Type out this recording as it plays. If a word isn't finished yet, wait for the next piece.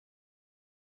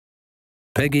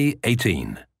PEGI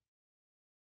 18.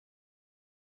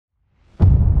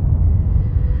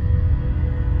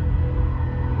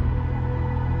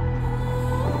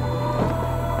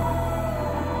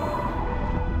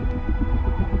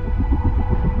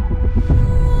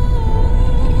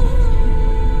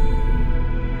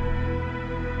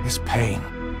 This pain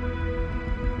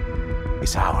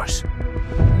is ours.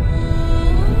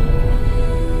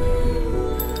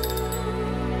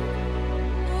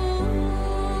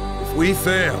 If we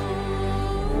fail,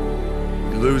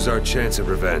 we lose our chance at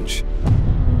revenge.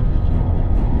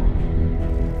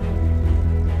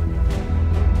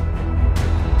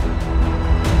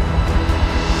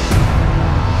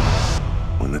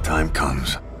 When the time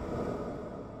comes,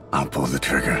 I'll pull the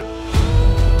trigger.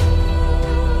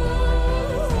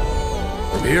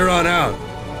 From here on out,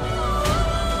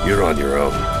 you're on your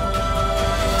own.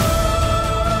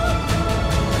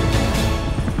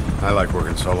 I like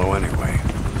working solo anyway.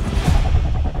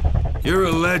 You're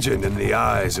a legend in the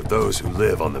eyes of those who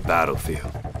live on the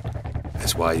battlefield.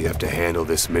 That's why you have to handle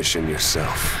this mission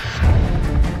yourself.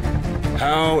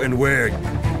 How and where?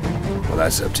 Well,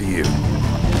 that's up to you.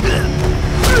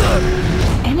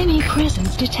 Enemy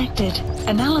presence detected.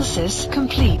 Analysis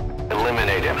complete.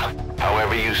 Eliminate him,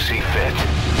 however you see fit.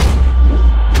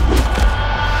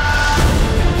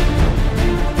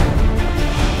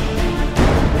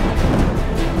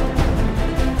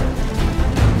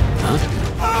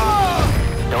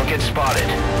 Don't get spotted.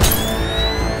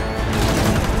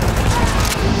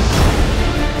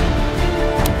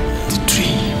 The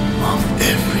dream of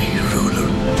every ruler.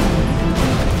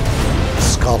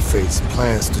 Skullface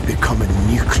plans to become a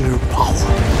nuclear power.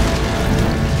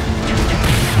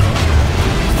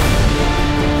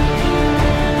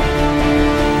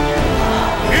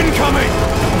 Incoming!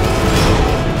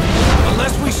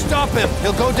 Unless we stop him,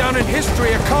 he'll go down in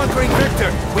history a conquering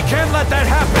victor. We can't let that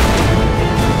happen.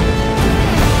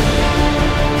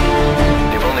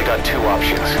 They've only got two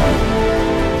options.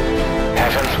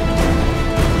 Heaven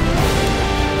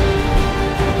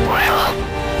or hell.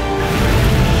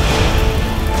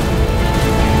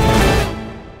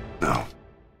 No.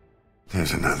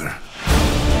 There's another.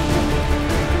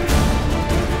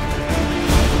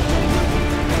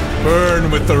 Burn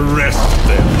with the rest of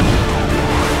them.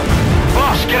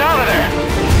 Boss, get out of there!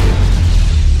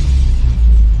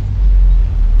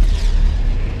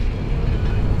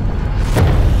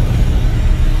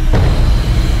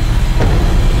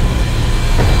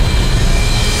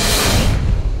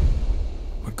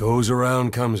 What goes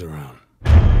around comes around.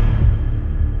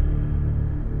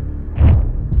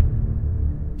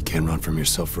 You can't run from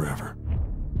yourself forever.